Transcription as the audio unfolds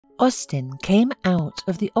Austin came out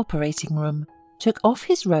of the operating room, took off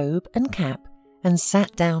his robe and cap, and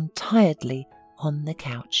sat down tiredly on the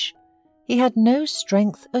couch. He had no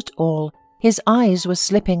strength at all. His eyes were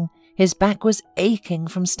slipping. His back was aching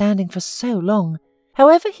from standing for so long.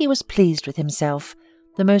 However, he was pleased with himself.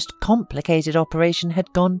 The most complicated operation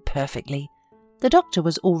had gone perfectly. The doctor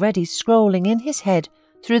was already scrolling in his head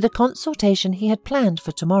through the consultation he had planned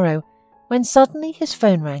for tomorrow, when suddenly his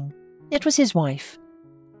phone rang. It was his wife.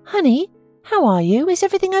 "Honey, how are you? Is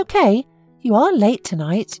everything okay? You are late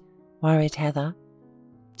tonight," worried Heather.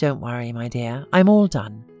 "Don't worry, my dear. I'm all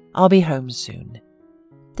done. I'll be home soon."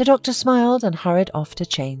 The doctor smiled and hurried off to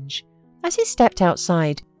change. As he stepped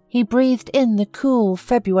outside, he breathed in the cool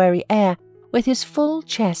February air with his full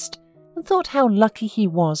chest and thought how lucky he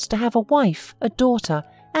was to have a wife, a daughter,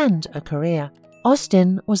 and a career.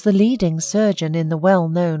 Austin was the leading surgeon in the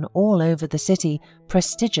well-known all over the city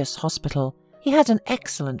prestigious hospital. He had an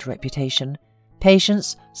excellent reputation.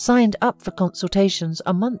 Patients signed up for consultations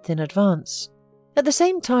a month in advance. At the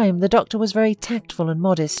same time, the doctor was very tactful and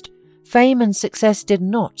modest. Fame and success did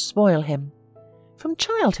not spoil him. From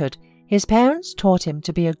childhood, his parents taught him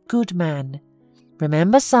to be a good man.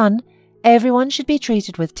 "Remember, son, everyone should be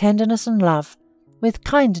treated with tenderness and love, with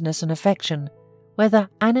kindness and affection, whether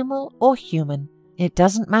animal or human. It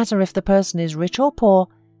doesn't matter if the person is rich or poor.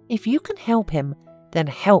 If you can help him, then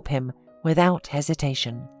help him without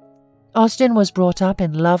hesitation." Austin was brought up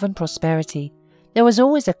in love and prosperity. There was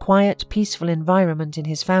always a quiet, peaceful environment in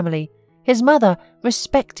his family. His mother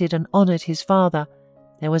respected and honoured his father.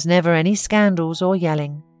 There was never any scandals or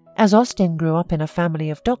yelling. As Austin grew up in a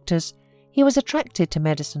family of doctors, he was attracted to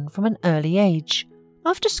medicine from an early age.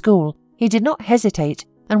 After school, he did not hesitate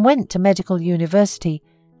and went to medical university,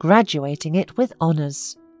 graduating it with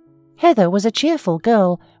honours. Heather was a cheerful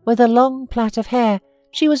girl with a long plait of hair.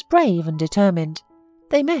 She was brave and determined.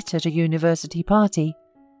 They met at a university party.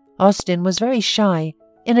 Austin was very shy.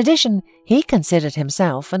 In addition, he considered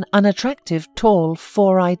himself an unattractive, tall,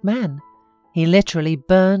 four-eyed man. He literally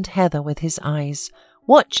burned Heather with his eyes,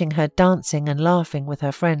 watching her dancing and laughing with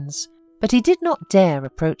her friends, but he did not dare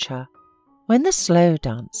approach her. When the slow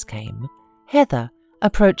dance came, Heather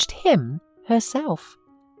approached him herself.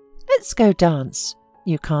 "Let's go dance.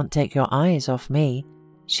 You can't take your eyes off me,"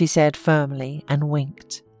 she said firmly and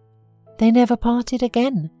winked. They never parted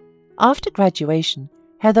again. After graduation,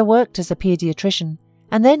 Heather worked as a paediatrician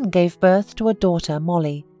and then gave birth to a daughter,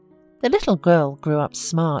 Molly. The little girl grew up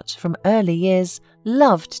smart. From early years,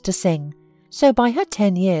 loved to sing. So by her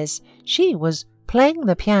 10 years, she was playing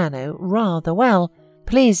the piano rather well,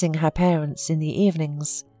 pleasing her parents in the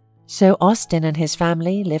evenings. So Austin and his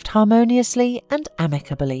family lived harmoniously and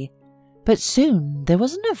amicably. But soon there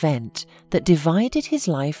was an event that divided his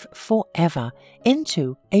life forever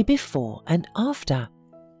into a before and after.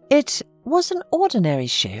 It was an ordinary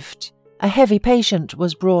shift. A heavy patient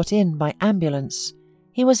was brought in by ambulance.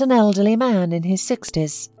 He was an elderly man in his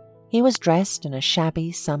 60s. He was dressed in a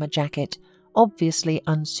shabby summer jacket, obviously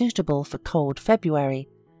unsuitable for cold February.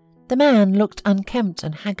 The man looked unkempt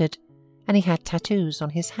and haggard, and he had tattoos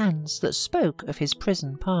on his hands that spoke of his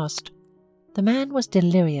prison past. The man was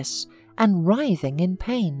delirious and writhing in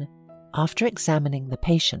pain. After examining the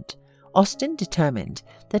patient, Austin determined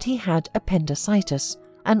that he had appendicitis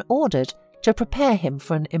and ordered to prepare him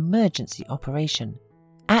for an emergency operation.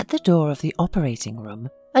 At the door of the operating room,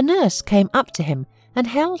 a nurse came up to him and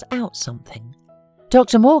held out something.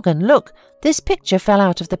 "Dr. Morgan, look, this picture fell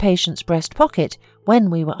out of the patient's breast pocket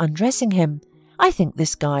when we were undressing him. I think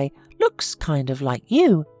this guy looks kind of like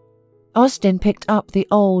you." Austin picked up the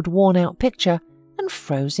old, worn-out picture and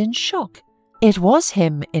froze in shock. It was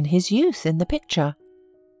him in his youth in the picture.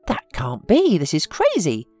 "That can't be. This is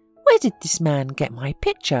crazy. Where did this man get my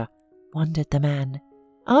picture?" wondered the man.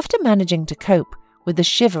 After managing to cope with the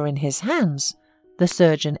shiver in his hands, the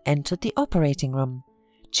surgeon entered the operating room.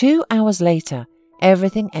 2 hours later,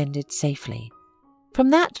 everything ended safely.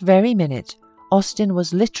 From that very minute, Austin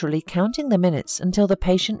was literally counting the minutes until the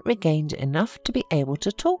patient regained enough to be able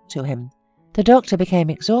to talk to him. The doctor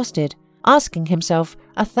became exhausted, asking himself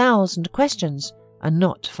 1,000 questions and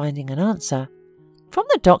not finding an answer. From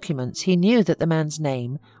the documents, he knew that the man's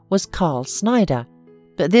name was Carl Snyder,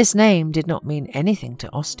 but this name did not mean anything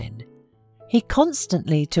to Austin. He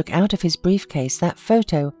constantly took out of his briefcase that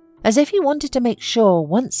photo as if he wanted to make sure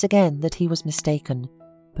once again that he was mistaken.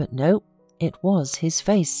 But no, it was his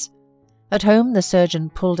face. At home, the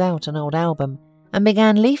surgeon pulled out an old album and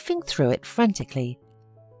began leafing through it frantically.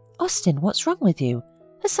 "Austin, what's wrong with you?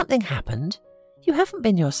 Has something happened? You haven't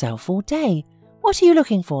been yourself all day. What are you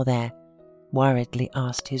looking for there?" worriedly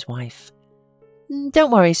asked his wife.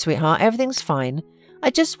 "Don't worry, sweetheart, everything's fine. I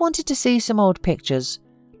just wanted to see some old pictures.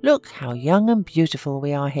 Look how young and beautiful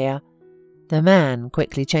we are here." The man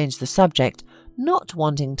quickly changed the subject, not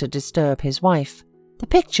wanting to disturb his wife. The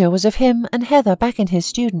picture was of him and Heather back in his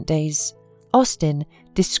student days. Austin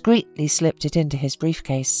discreetly slipped it into his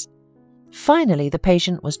briefcase. Finally, the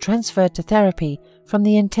patient was transferred to therapy from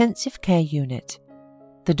the intensive care unit.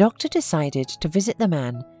 The doctor decided to visit the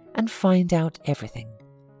man and find out everything.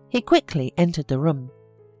 He quickly entered the room.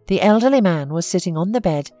 The elderly man was sitting on the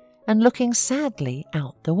bed and looking sadly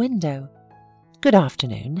out the window. "Good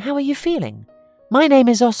afternoon. How are you feeling? My name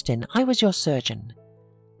is Austin. I was your surgeon."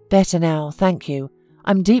 "Better now, thank you.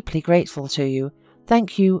 I'm deeply grateful to you.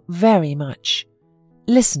 Thank you very much.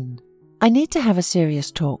 Listen, I need to have a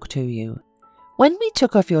serious talk to you. When we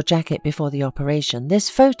took off your jacket before the operation, this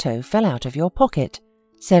photo fell out of your pocket,"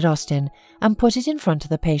 said Austin, and put it in front of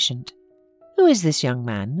the patient. "Who is this young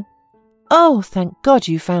man?" "Oh, thank God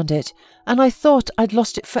you found it, and I thought I'd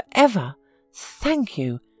lost it forever. Thank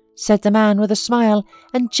you," said the man with a smile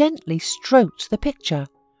and gently stroked the picture.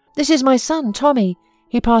 "This is my son, Tommy.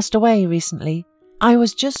 He passed away recently. I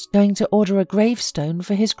was just going to order a gravestone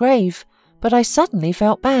for his grave, but I suddenly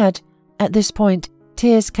felt bad." At this point,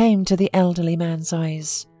 tears came to the elderly man's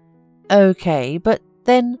eyes. "Okay, but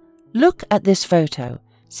then look at this photo,"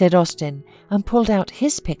 said Austin, and pulled out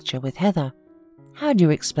his picture with Heather. "How do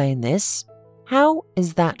you explain this? How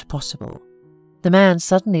is that possible?" The man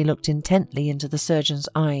suddenly looked intently into the surgeon's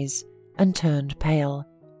eyes and turned pale.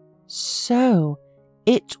 "So,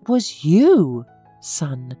 it was you,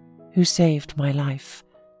 son, who saved my life.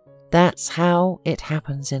 That's how it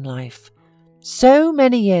happens in life. So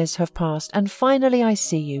many years have passed, and finally I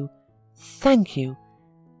see you. Thank you,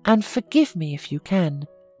 and forgive me if you can."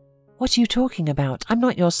 "What are you talking about? I'm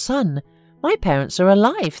not your son. My parents are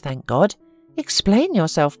alive, thank God. Explain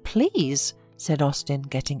yourself, please," said Austin,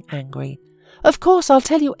 getting angry. "Of course, I'll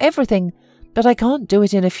tell you everything, but I can't do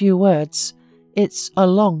it in a few words. It's a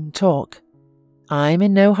long talk." "I'm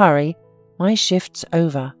in no hurry. My shift's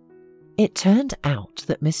over." It turned out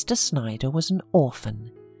that Mr. Snyder was an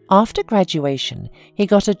orphan. After graduation, he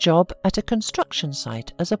got a job at a construction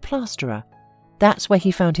site as a plasterer. That's where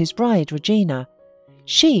he found his bride, Regina.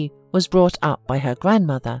 She was brought up by her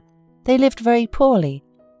grandmother. They lived very poorly.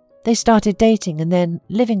 They started dating and then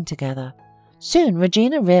living together. Soon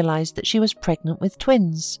Regina realized that she was pregnant with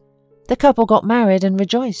twins. The couple got married and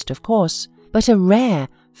rejoiced, of course, but a rare,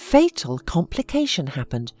 fatal complication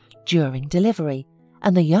happened during delivery,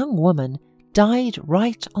 and the young woman died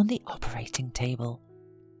right on the operating table.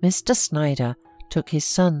 Mr. Snyder took his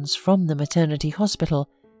sons from the maternity hospital,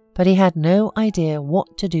 but he had no idea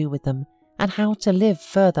what to do with them and how to live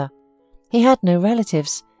further. He had no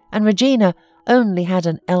relatives, and Regina only had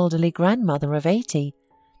an elderly grandmother of 80.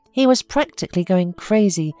 He was practically going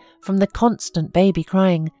crazy from the constant baby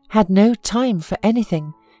crying, had no time for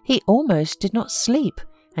anything. He almost did not sleep,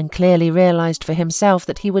 and clearly realized for himself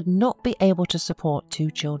that he would not be able to support 2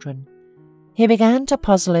 children. He began to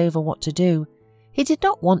puzzle over what to do. He did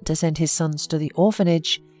not want to send his sons to the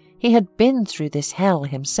orphanage. He had been through this hell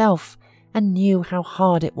himself and knew how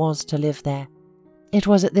hard it was to live there. It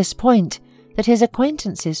was at this point that his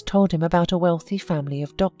acquaintances told him about a wealthy family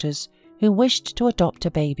of doctors who wished to adopt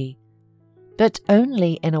a baby, but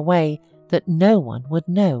only in a way that no one would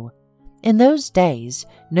know. In those days,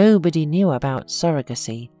 nobody knew about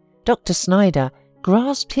surrogacy. Dr. Snyder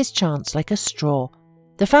grasped his chance like a straw.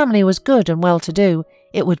 The family was good and well-to-do.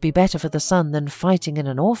 It would be better for the son than fighting in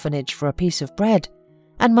an orphanage for a piece of bread.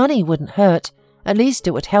 And money wouldn't hurt. At least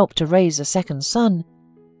it would help to raise a second son.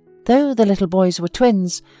 Though the little boys were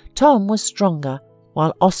twins, Tom was stronger,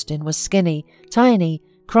 while Austin was skinny, tiny,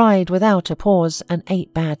 cried without a pause, and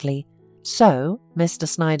ate badly. So Mr.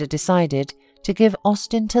 Snyder decided to give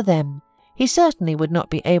Austin to them. He certainly would not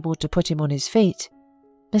be able to put him on his feet.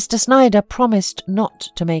 Mr. Snyder promised not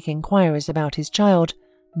to make inquiries about his child,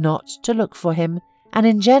 not to look for him, and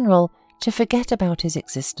in general to forget about his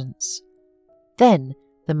existence. Then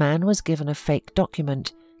the man was given a fake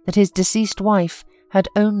document that his deceased wife had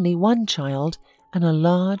only 1 child and a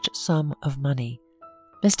large sum of money.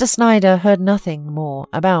 Mr. Snyder heard nothing more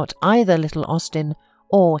about either little Austin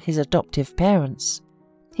or his adoptive parents.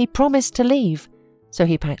 He promised to leave, so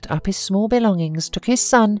he packed up his small belongings, took his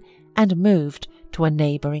son, and moved to a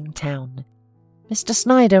neighbouring town. Mr.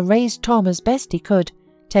 Snyder raised Tom as best he could,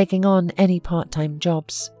 taking on any part-time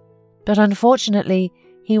jobs. But unfortunately,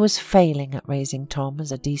 he was failing at raising Tom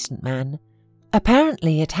as a decent man.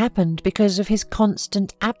 Apparently it happened because of his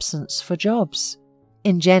constant absence for jobs.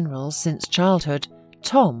 In general, since childhood,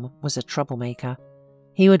 Tom was a troublemaker.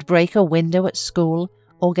 He would break a window at school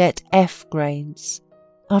or get F grades.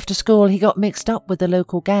 After school, he got mixed up with the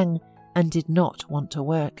local gang and did not want to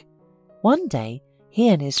work. One day, he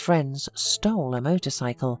and his friends stole a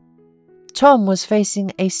motorcycle. Tom was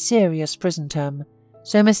facing a serious prison term,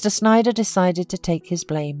 so Mr. Snyder decided to take his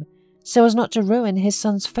blame, so as not to ruin his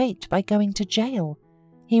son's fate by going to jail.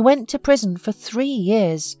 He went to prison for 3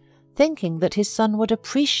 years, thinking that his son would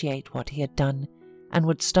appreciate what he had done and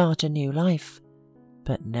would start a new life.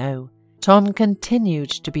 But no, Tom continued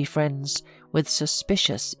to be friends with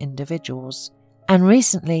suspicious individuals, and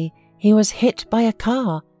recently he was hit by a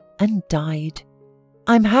car and died.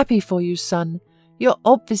 I'm happy for you, son. You're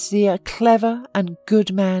obviously a clever and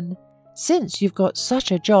good man, since you've got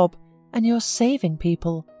such a job and you're saving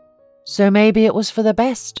people. So maybe it was for the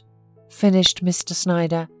best, finished Mr.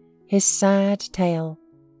 Snyder, his sad tale.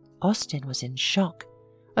 Austin was in shock.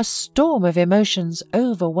 A storm of emotions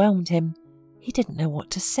overwhelmed him. He didn't know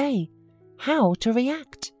what to say, how to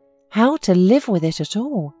react, how to live with it at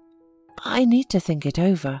all. I need to think it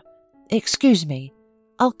over. Excuse me,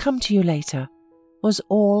 I'll come to you later, was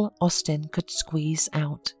all Austin could squeeze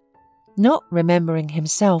out. Not remembering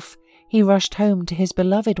himself, he rushed home to his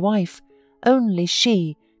beloved wife. Only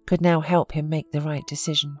she could now help him make the right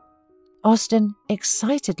decision. Austin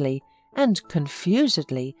excitedly and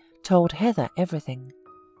confusedly told Heather everything.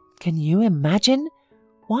 Can you imagine?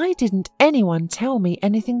 Why didn't anyone tell me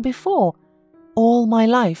anything before? All my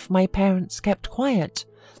life my parents kept quiet,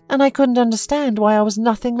 and I couldn't understand why I was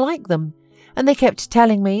nothing like them, and they kept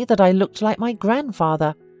telling me that I looked like my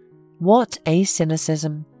grandfather. What a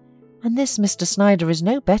cynicism! And this Mr. Snyder is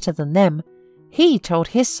no better than them. He told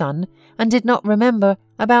his son and did not remember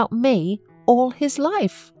about me all his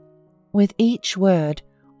life. With each word,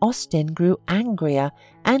 Austin grew angrier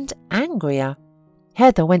and angrier.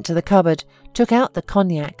 Heather went to the cupboard, took out the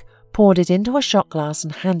cognac, poured it into a shot glass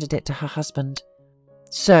and handed it to her husband.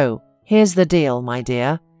 So, here's the deal, my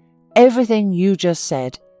dear. Everything you just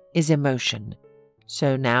said is emotion.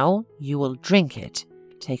 So now you will drink it,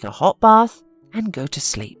 take a hot bath and go to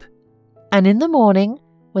sleep. And in the morning,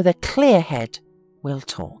 with a clear head, we'll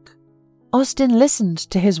talk. Austin listened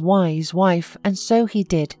to his wise wife, and so he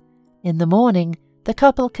did. In the morning, the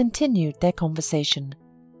couple continued their conversation.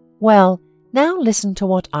 Well, now listen to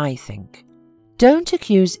what I think. Don't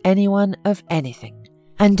accuse anyone of anything,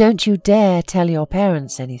 and don't you dare tell your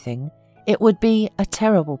parents anything. It would be a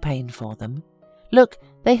terrible pain for them. Look,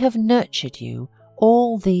 they have nurtured you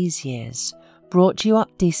all these years, brought you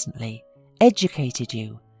up decently, educated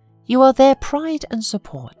you. You are their pride and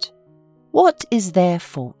support. What is their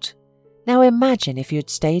fault? Now imagine if you'd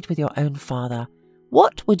stayed with your own father.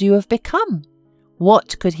 What would you have become?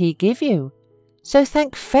 What could he give you? So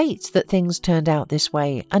thank fate that things turned out this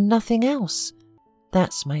way and nothing else.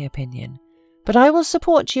 That's my opinion. But I will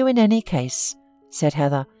support you in any case, said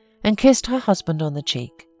Heather, and kissed her husband on the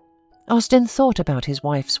cheek. Austin thought about his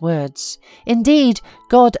wife's words. Indeed,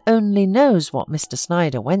 God only knows what Mr.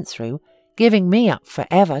 Snyder went through, giving me up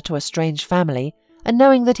forever to a strange family and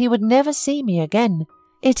knowing that he would never see me again.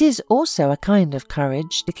 It is also a kind of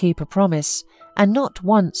courage to keep a promise and not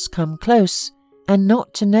once come close, and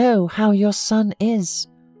not to know how your son is.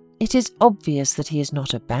 It is obvious that he is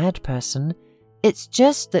not a bad person. It's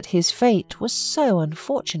just that his fate was so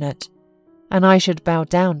unfortunate, and I should bow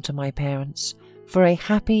down to my parents for a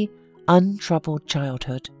happy, untroubled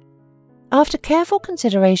childhood. After careful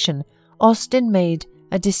consideration, Austin made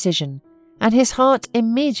a decision, and his heart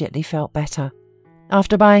immediately felt better.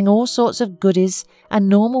 After buying all sorts of goodies and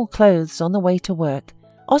normal clothes on the way to work,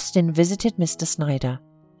 Austin visited Mr. Snyder.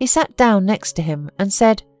 He sat down next to him and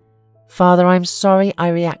said, "Father, I'm sorry I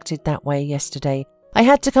reacted that way yesterday. I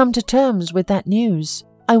had to come to terms with that news.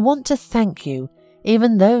 I want to thank you,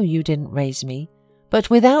 even though you didn't raise me. But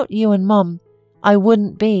without you and Mom, I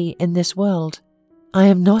wouldn't be in this world. I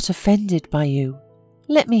am not offended by you.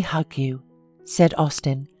 Let me hug you," said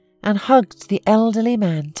Austin, and hugged the elderly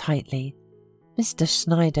man tightly. Mr.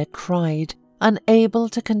 Snyder cried, unable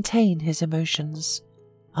to contain his emotions.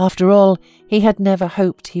 After all, he had never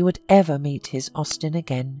hoped he would ever meet his Austin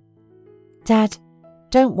again. "Dad,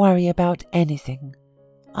 don't worry about anything.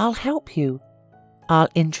 I'll help you. I'll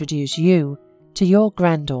introduce you to your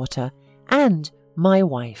granddaughter and my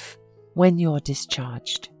wife when you're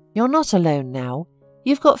discharged. You're not alone now.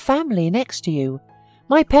 You've got family next to you.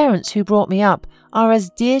 My parents who brought me up are as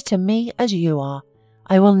dear to me as you are.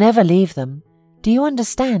 I will never leave them. Do you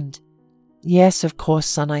understand?" "Yes, of course,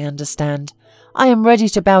 son, I understand. I am ready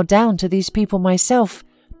to bow down to these people myself,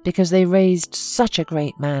 because they raised such a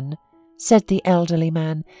great man," said the elderly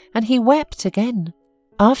man, and he wept again.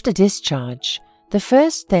 After discharge, the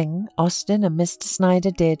first thing Austin and Mr.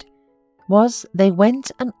 Snyder did was they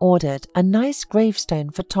went and ordered a nice gravestone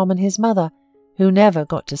for Tom and his mother, who never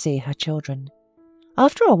got to see her children.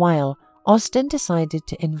 After a while, Austin decided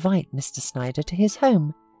to invite Mr. Snyder to his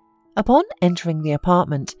home. Upon entering the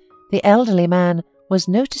apartment, the elderly man was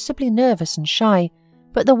noticeably nervous and shy,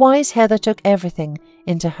 but the wise Heather took everything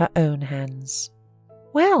into her own hands.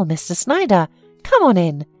 "Well, Mr. Snyder, come on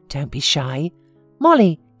in. Don't be shy.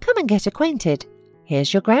 Molly, come and get acquainted.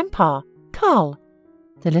 Here's your grandpa, Carl."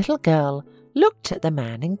 The little girl looked at the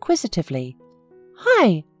man inquisitively.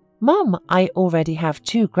 "Hi, Mom, I already have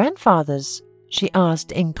 2 grandfathers," she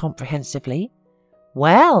asked incomprehensively.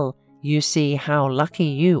 "Well, you see how lucky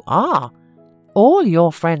you are. All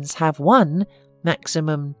your friends have 1,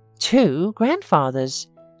 maximum 2 grandfathers,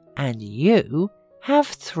 and you have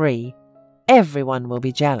 3. Everyone will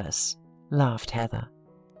be jealous," laughed Heather.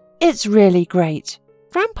 "It's really great.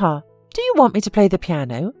 Grandpa, do you want me to play the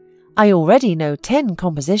piano? I already know 10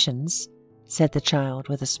 compositions," said the child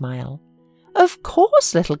with a smile. "Of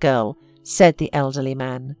course, little girl," said the elderly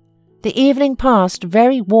man. The evening passed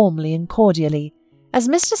very warmly and cordially. As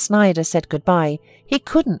Mr. Snyder said goodbye, he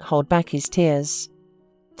couldn't hold back his tears.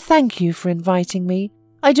 "Thank you for inviting me.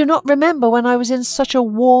 I do not remember when I was in such a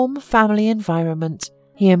warm family environment,"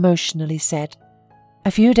 he emotionally said.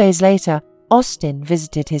 A few days later, Austin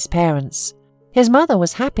visited his parents. His mother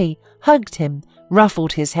was happy, hugged him,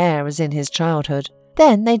 ruffled his hair as in his childhood.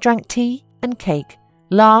 Then they drank tea and cake,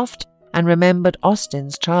 laughed, and remembered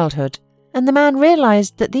Austin's childhood, and the man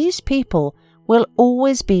realized that these people will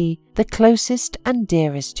always be the closest and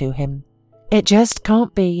dearest to him. It just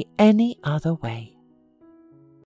can't be any other way.